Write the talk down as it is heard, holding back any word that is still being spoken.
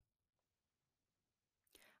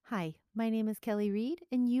Hi, my name is Kelly Reed,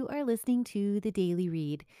 and you are listening to The Daily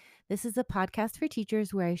Read. This is a podcast for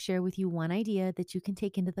teachers where I share with you one idea that you can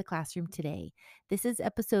take into the classroom today. This is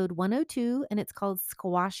episode 102, and it's called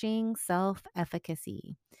Squashing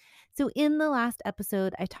Self-Efficacy. So, in the last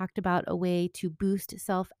episode, I talked about a way to boost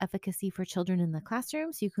self efficacy for children in the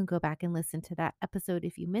classroom. So, you can go back and listen to that episode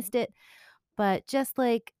if you missed it. But just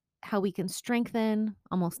like how we can strengthen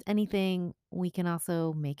almost anything, we can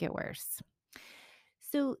also make it worse.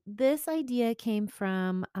 So, this idea came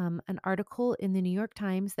from an article in the New York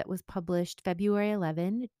Times that was published February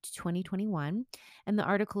 11, 2021. And the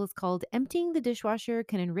article is called Emptying the Dishwasher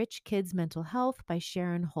Can Enrich Kids' Mental Health by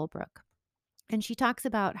Sharon Holbrook. And she talks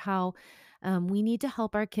about how we need to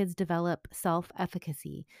help our kids develop self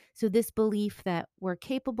efficacy. So, this belief that we're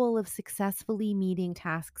capable of successfully meeting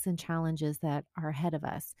tasks and challenges that are ahead of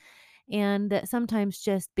us. And that sometimes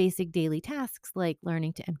just basic daily tasks like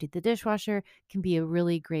learning to empty the dishwasher can be a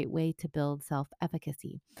really great way to build self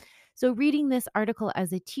efficacy. So, reading this article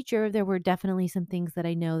as a teacher, there were definitely some things that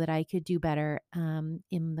I know that I could do better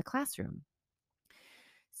in the classroom.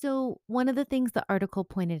 So, one of the things the article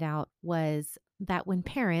pointed out was that when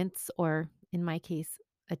parents, or in my case,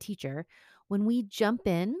 a teacher, when we jump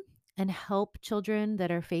in and help children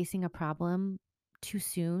that are facing a problem too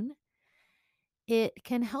soon, it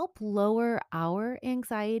can help lower our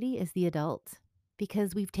anxiety as the adult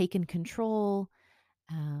because we've taken control.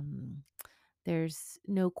 Um, there's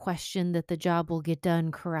no question that the job will get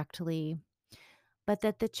done correctly, but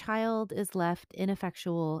that the child is left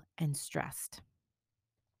ineffectual and stressed.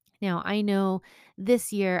 Now, I know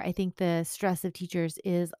this year, I think the stress of teachers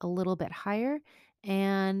is a little bit higher.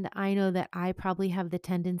 And I know that I probably have the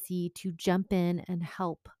tendency to jump in and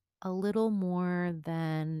help a little more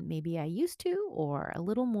than maybe I used to, or a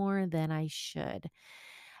little more than I should.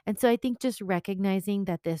 And so I think just recognizing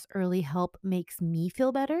that this early help makes me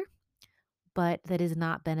feel better, but that is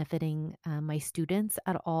not benefiting my students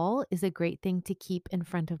at all is a great thing to keep in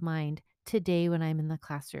front of mind today when I'm in the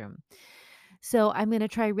classroom. So I'm going to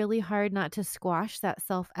try really hard not to squash that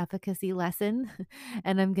self efficacy lesson,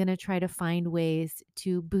 and I'm going to try to find ways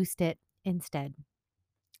to boost it instead.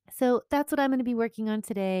 So that's what I'm going to be working on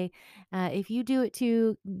today. If you do it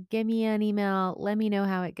too, give me an email. Let me know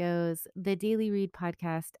how it goes. The Daily Read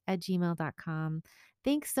Podcast at gmail.com.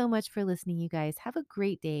 Thanks so much for listening, you guys. Have a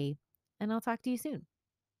great day, and I'll talk to you soon.